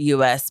more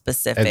U.S.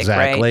 specific,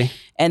 exactly. Right?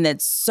 And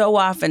that so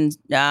often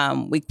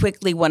we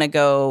quickly want to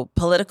go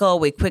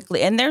political.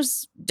 And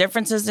there's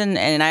differences and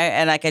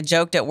like I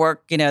joked at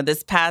work,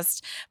 this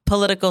past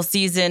political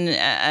season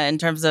in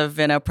terms of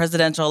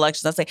presidential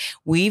elections, I'll say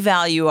we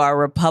value our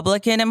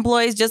Republican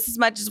employees just as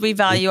much as we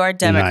value our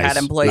Democrat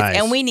employees,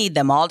 and we need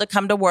them all to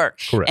come to work.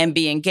 Correct. And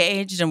be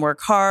engaged and work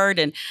hard,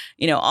 and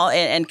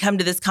and come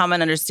to this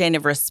common understanding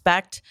of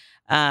respect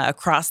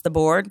across the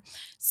board.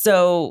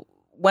 So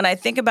when I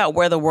think about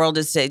where the world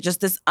is today,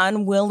 just this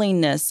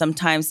unwillingness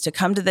sometimes to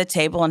come to the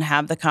table and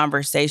have the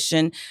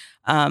conversation,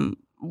 I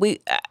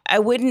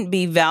wouldn't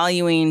be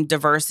valuing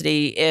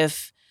diversity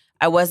if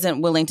I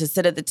wasn't willing to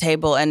sit at the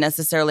table and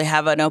necessarily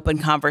have an open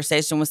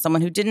conversation with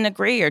someone who didn't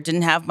agree or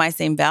didn't have my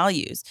same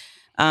values.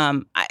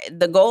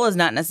 The goal is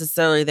not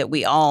necessarily that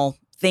we all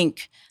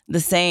think the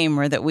same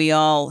or that we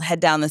all head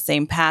down the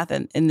same path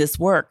in this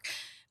work.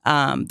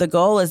 The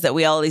goal is that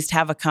we all at least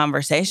have a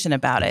conversation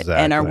about it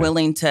and are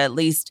willing to at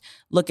least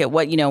look at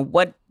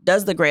what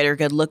does the greater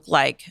good look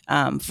like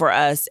for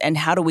us, and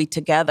how do we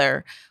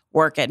together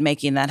work at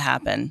making that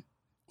happen.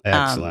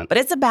 Excellent. But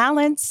it's a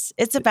balance.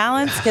 It's a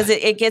balance because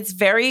it gets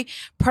very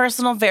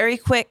personal very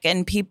quick,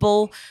 and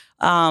people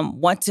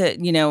want to,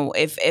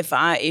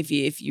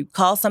 if you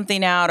call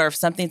something out or if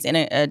something's in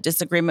a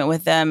disagreement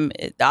with them,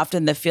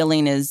 often the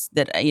feeling is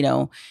that,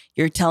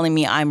 you're telling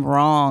me I'm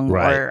wrong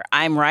or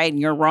I'm right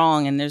and you're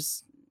wrong. And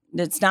it's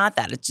not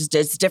that.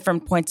 It's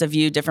different points of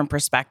view, different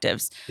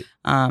perspectives.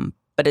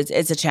 But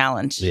it's a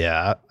challenge.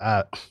 Yeah.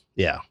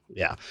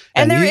 Yeah.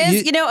 And there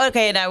is,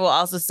 okay. And I will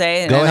also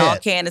say, in all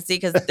candidacy,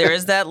 because there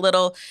is that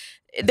little,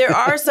 there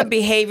are some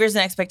behaviors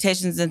and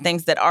expectations and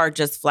things that are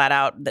just flat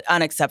out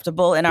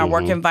unacceptable in our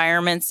work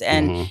environments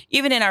and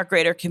even in our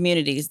greater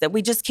communities that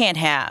we just can't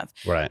have.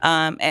 Right.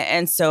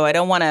 And so I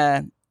don't want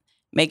to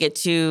make it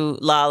too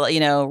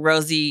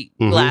rosy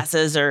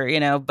glasses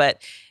or,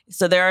 but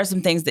so there are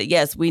some things that,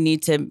 yes, we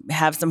need to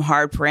have some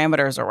hard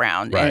parameters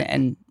around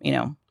and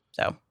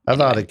so. I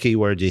thought the key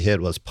word you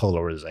hit was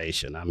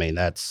polarization. I mean,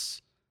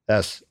 that's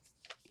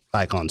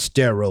like on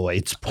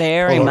steroids.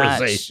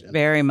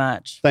 Very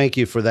much. Thank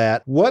you for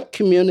that. What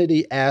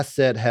community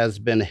asset has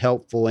been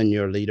helpful in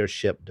your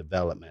leadership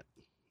development?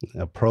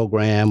 A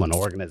program, an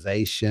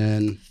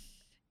organization?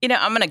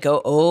 I'm going to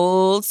go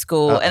old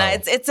school.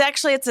 And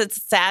it's a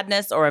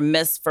sadness or a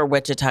miss for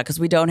Wichita because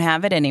we don't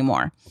have it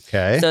anymore.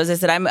 Okay. So as I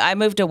said, I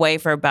moved away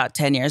for about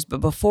 10 years. But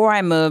before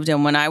I moved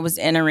and when I was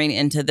entering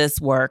into this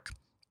work,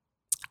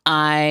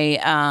 I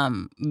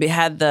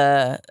had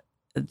the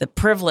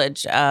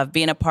privilege of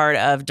being a part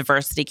of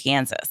Diversity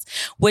Kansas,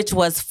 which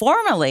was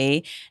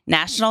formerly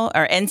National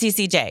or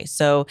NCCJ.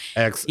 So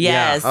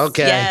yes.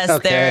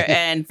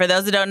 And for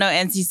those who don't know,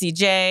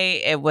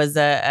 NCCJ, it was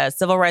a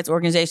civil rights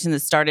organization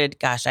that started,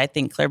 I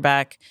think clear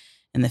back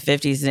in the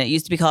 50s, and it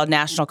used to be called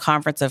National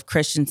Conference of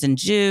Christians and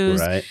Jews.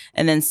 Right.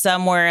 And then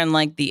somewhere in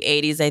like the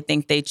 80s, I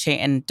think they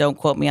changed, and don't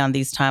quote me on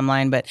these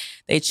timeline, but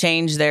they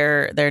changed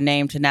their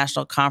name to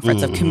National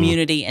Conference of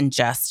Community and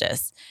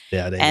Justice.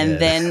 Yeah, they and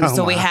did.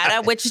 then we had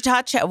a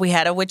Wichita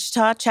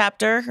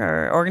chapter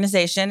or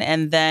organization,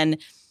 and then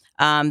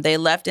they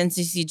left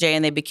NCCJ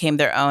and they became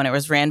their own. It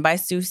was ran by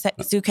Sue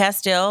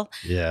Castile.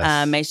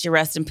 Yes. May she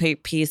rest in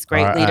peace.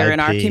 Great leader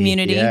in our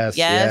community.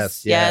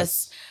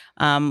 Yes.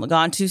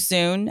 Gone too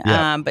soon.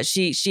 Yep. But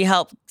she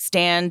helped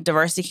stand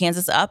Diversity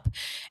Kansas up.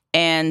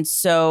 And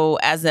so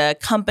as a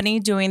company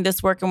doing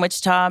this work in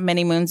Wichita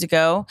many moons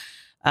ago,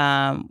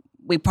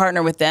 we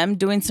partner with them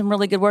doing some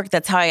really good work.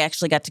 That's how I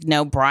actually got to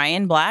know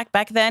Brian Black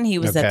back then. He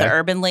was at the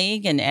Urban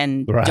League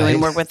and doing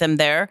work with them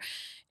there.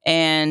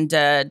 And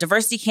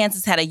Diversity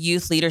Kansas had a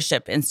youth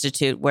leadership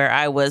institute where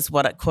I was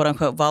quote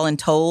unquote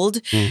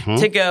voluntold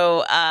to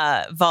go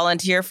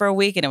volunteer for a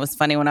week. And it was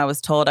funny when I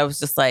was told, I was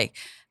just like,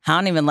 I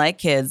don't even like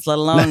kids, let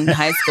alone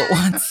high school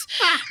ones.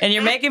 And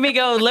you're making me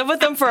go live with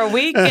them for a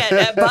week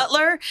at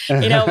Butler.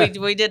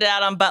 We did it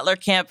out on Butler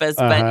campus,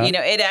 but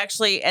it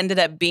actually ended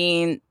up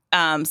being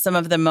some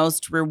of the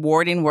most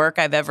rewarding work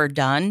I've ever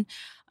done.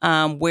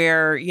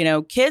 Where,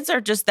 kids are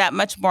just that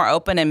much more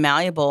open and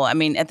malleable. I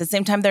mean, at the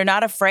same time, they're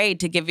not afraid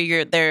to give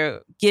you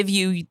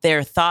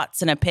their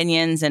thoughts and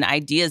opinions and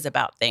ideas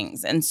about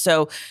things. And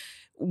so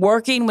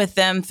working with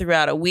them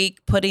throughout a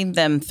week, putting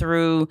them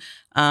through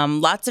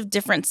lots of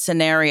different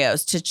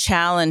scenarios to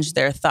challenge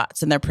their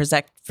thoughts and their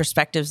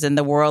perspectives in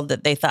the world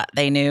that they thought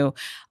they knew,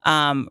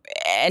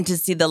 and to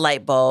see the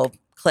light bulb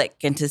click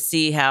and to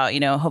see how,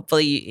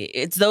 hopefully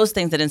it's those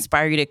things that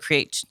inspire you to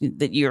create,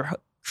 that you're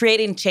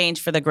creating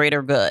change for the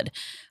greater good.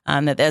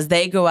 That as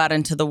they go out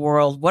into the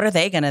world, what are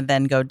they going to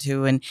then go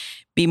to and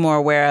be more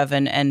aware of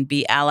and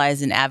be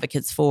allies and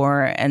advocates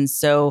for? And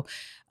so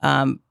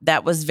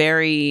that was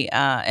very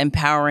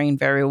empowering,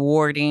 very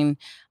rewarding.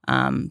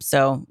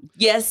 So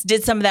yes,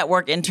 did some of that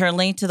work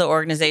internally to the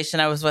organization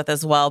I was with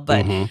as well.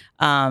 But,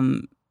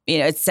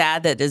 it's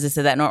sad that, as I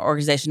said, that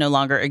organization no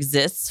longer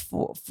exists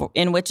for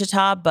in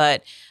Wichita.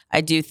 But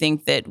I do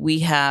think that we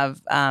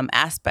have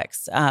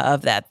aspects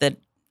of that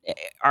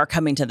are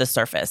coming to the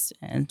surface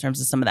in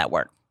terms of some of that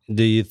work.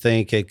 Do you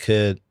think it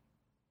could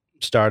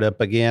start up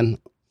again?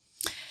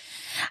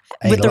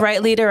 With the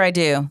right leader, I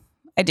do.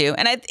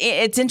 And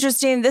it's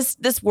interesting.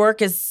 This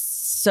work is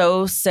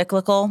so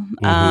cyclical.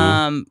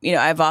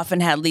 I've often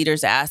had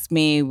leaders ask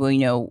me,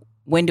 well,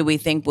 when do we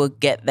think we'll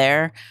get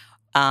there?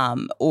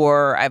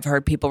 Or I've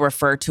heard people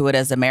refer to it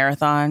as a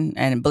marathon.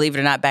 And believe it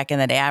or not, back in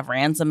the day, I've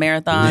ran some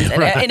marathons.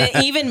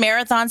 And even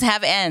marathons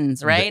have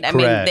ends, right? I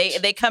mean,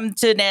 they come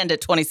to an end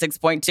at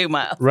 26.2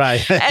 miles.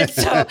 Right. And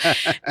so,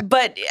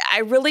 but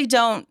I really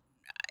don't.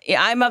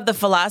 I'm of the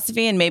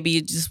philosophy, and maybe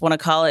you just want to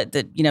call it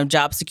that,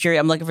 job security.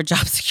 I'm looking for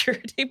job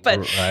security, but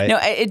Right. no,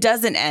 it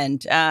doesn't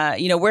end.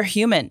 We're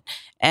human.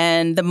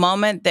 And the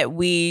moment that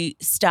we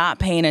stop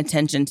paying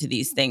attention to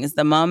these things,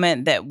 the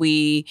moment that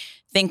we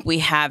think we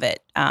have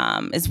it,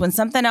 is when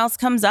something else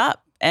comes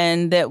up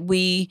and that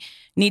we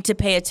need to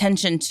pay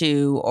attention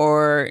to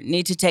or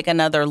need to take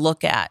another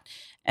look at.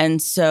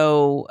 And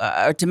so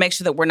to make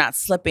sure that we're not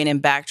slipping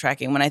and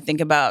backtracking. When I think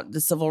about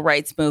the civil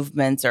rights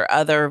movements or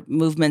other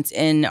movements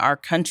in our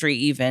country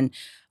even,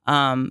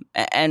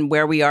 and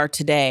where we are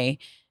today,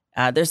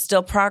 there's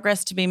still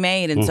progress to be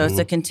made. And so it's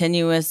a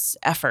continuous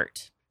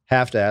effort.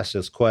 Have to ask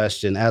this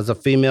question. As a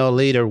female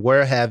leader,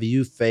 where have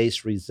you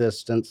faced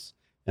resistance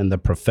in the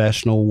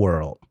professional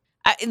world?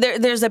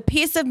 There's a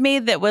piece of me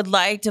that would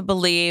like to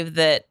believe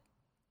that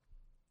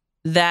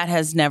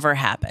has never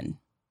happened.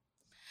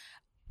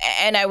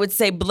 And I would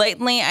say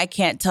blatantly, I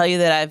can't tell you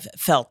that I've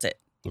felt it.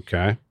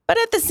 Okay. But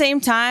at the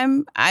same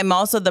time, I'm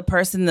also the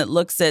person that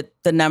looks at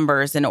the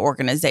numbers in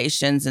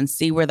organizations and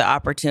see where the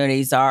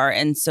opportunities are.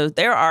 And so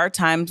there are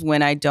times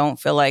when I don't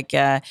feel like,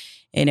 I've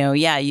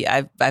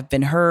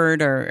been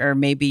heard, or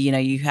maybe,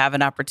 you have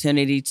an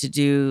opportunity to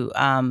do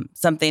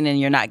something and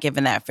you're not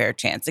given that fair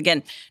chance.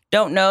 Again,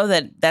 don't know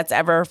that that's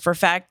ever for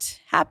fact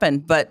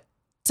happened, but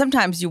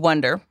sometimes you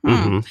wonder.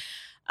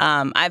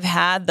 I've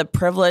had the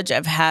privilege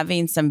of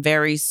having some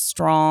very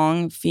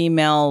strong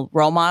female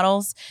role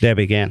models.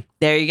 Debbie Gann.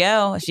 There you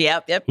go.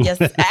 Yep,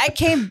 yes. I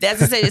came,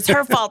 as I said, it's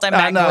her fault I'm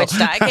back in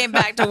Wichita. I came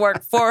back to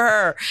work for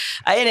her.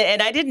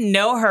 And I didn't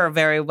know her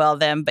very well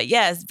then, but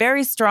yes,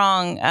 very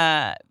strong,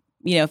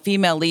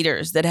 female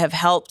leaders that have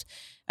helped,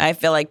 I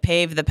feel like,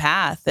 pave the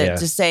path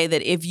to say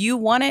that if you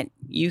want it,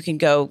 you can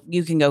go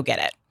get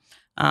it.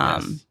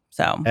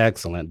 So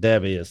excellent.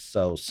 Debbie is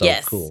so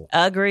yes, cool.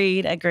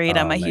 Agreed.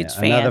 I'm a huge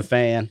fan. Another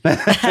fan.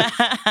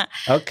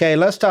 Okay,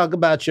 let's talk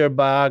about your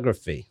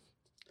biography.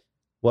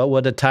 What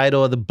would the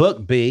title of the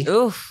book be?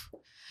 Oof.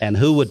 And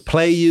who would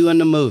play you in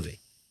the movie?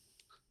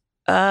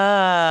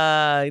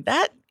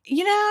 That,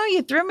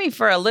 you threw me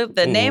for a loop.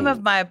 The name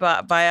of my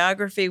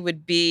biography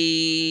would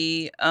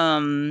be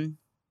Hot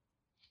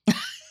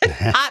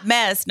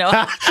Mess. No.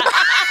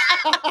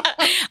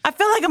 I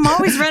feel like I'm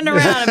always running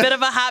around a bit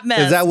of a hot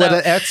mess. Is that with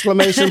an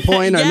exclamation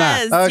point or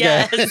not?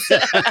 Okay. Yes.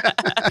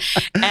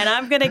 And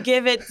I'm gonna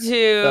give it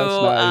to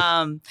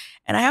nice.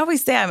 And I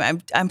always say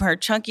I'm her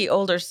chunky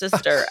older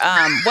sister.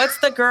 What's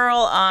the girl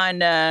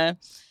on and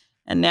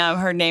now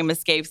her name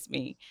escapes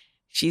me.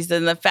 She's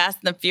in the Fast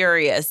and the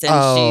Furious,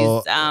 and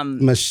she's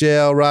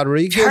Michelle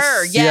Rodriguez.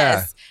 Her, yes.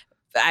 Yeah.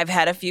 I've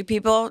had a few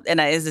people, and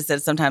as I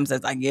said, sometimes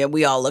it's like, yeah,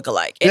 we all look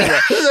alike. Anyway,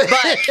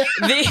 but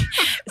they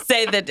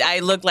say that I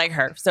look like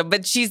her. So,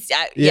 but she's,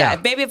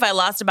 maybe if I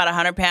lost about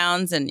 100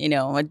 pounds and, 10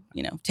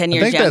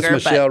 years younger.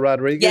 That's Michelle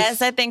Rodriguez.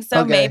 Yes, I think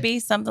so. Okay.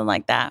 Maybe something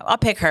like that. I'll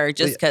pick her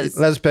just because.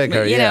 Let's pick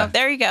her.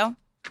 There you go.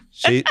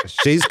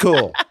 She's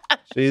cool.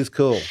 She's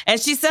cool.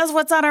 And she says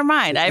what's on her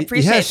mind. I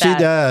appreciate that. Yes, she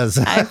does.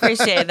 I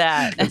appreciate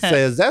that.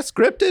 Say, is that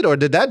scripted or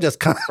did that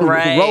just kind of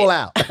roll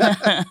out?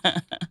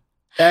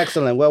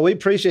 Excellent. Well, we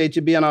appreciate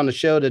you being on the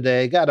show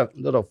today. Got a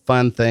little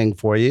fun thing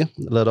for you, a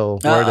little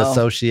word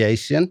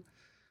association.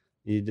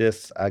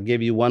 I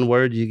give you one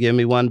word, you give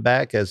me one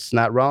back. It's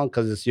not wrong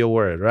because it's your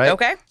word, right?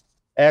 Okay.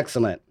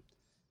 Excellent.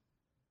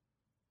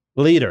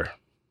 Leader.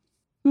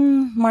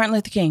 Martin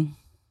Luther King.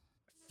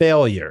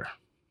 Failure.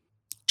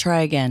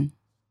 Try again.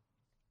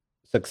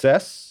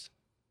 Success.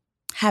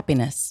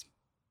 Happiness.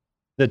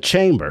 The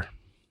chamber.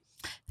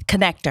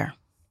 Connector.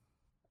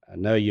 I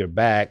know you're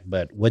back,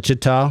 but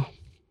Wichita.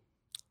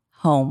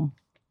 Home.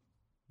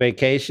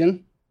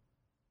 Vacation.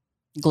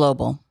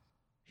 Global.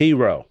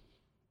 Hero.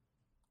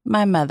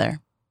 My mother.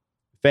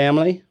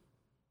 Family.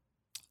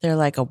 They're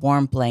like a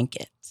warm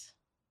blanket.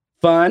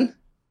 Fun.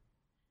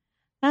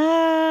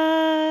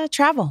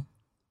 Travel.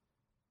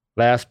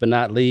 Last but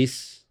not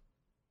least,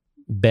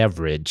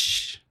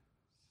 beverage.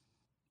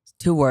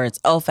 2 words.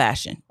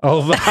 Old-fashioned.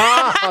 Oh,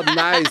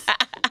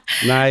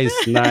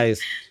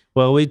 nice.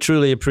 Well, we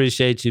truly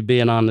appreciate you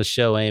being on the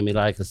show, Amy.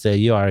 Like I said,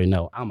 you already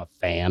know I'm a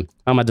fan.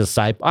 I'm a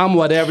disciple. I'm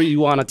whatever you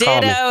want to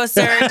call me. Ditto,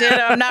 sir. Ditto.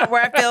 I'm not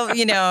where I feel,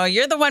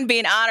 you're the one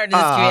being honored in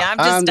this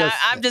community.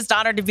 I'm just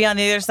honored to be on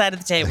the other side of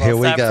the table. Here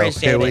we go. I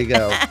appreciate it. We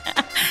go.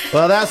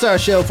 Well, that's our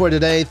show for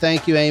today.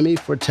 Thank you, Amy,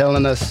 for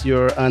telling us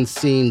your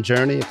unseen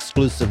journey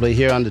exclusively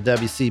here on the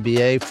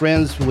WCBA.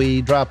 Friends,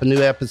 we drop a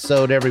new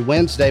episode every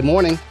Wednesday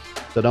morning.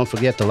 So don't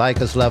forget to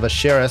like us, love us,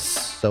 share us.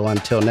 So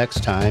until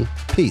next time,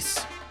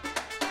 peace.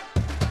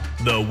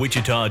 The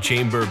Wichita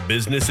Chamber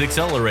Business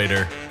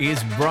Accelerator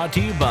is brought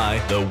to you by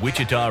the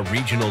Wichita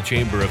Regional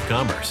Chamber of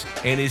Commerce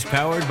and is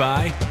powered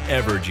by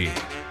Evergy.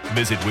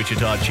 Visit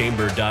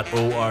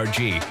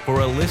wichitachamber.org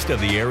for a list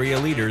of the area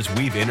leaders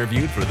we've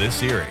interviewed for this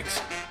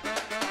series.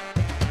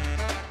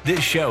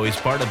 This show is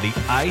part of the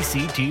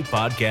ICT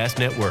Podcast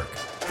Network.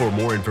 For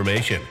more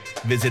information,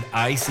 visit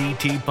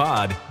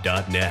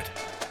ictpod.net.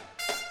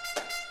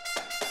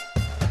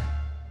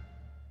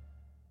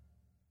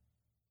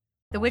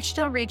 The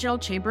Wichita Regional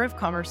Chamber of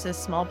Commerce's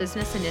small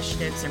business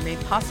initiatives are made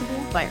possible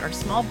by our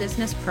small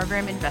business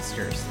program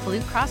investors,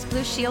 Blue Cross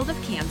Blue Shield of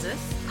Kansas,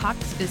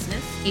 Cox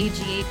Business,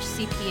 AGH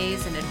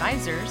CPAs and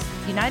Advisors,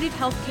 United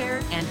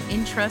Healthcare, and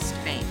Intrust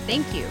Bank.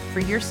 Thank you for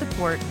your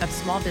support of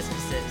small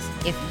businesses.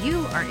 If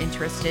you are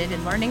interested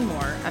in learning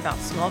more about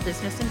small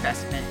business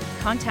investment,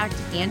 contact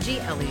Angie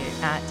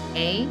Elliott at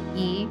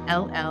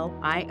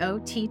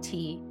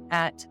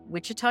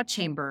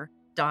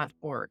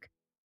AELLIOTT@wichitachamber.org.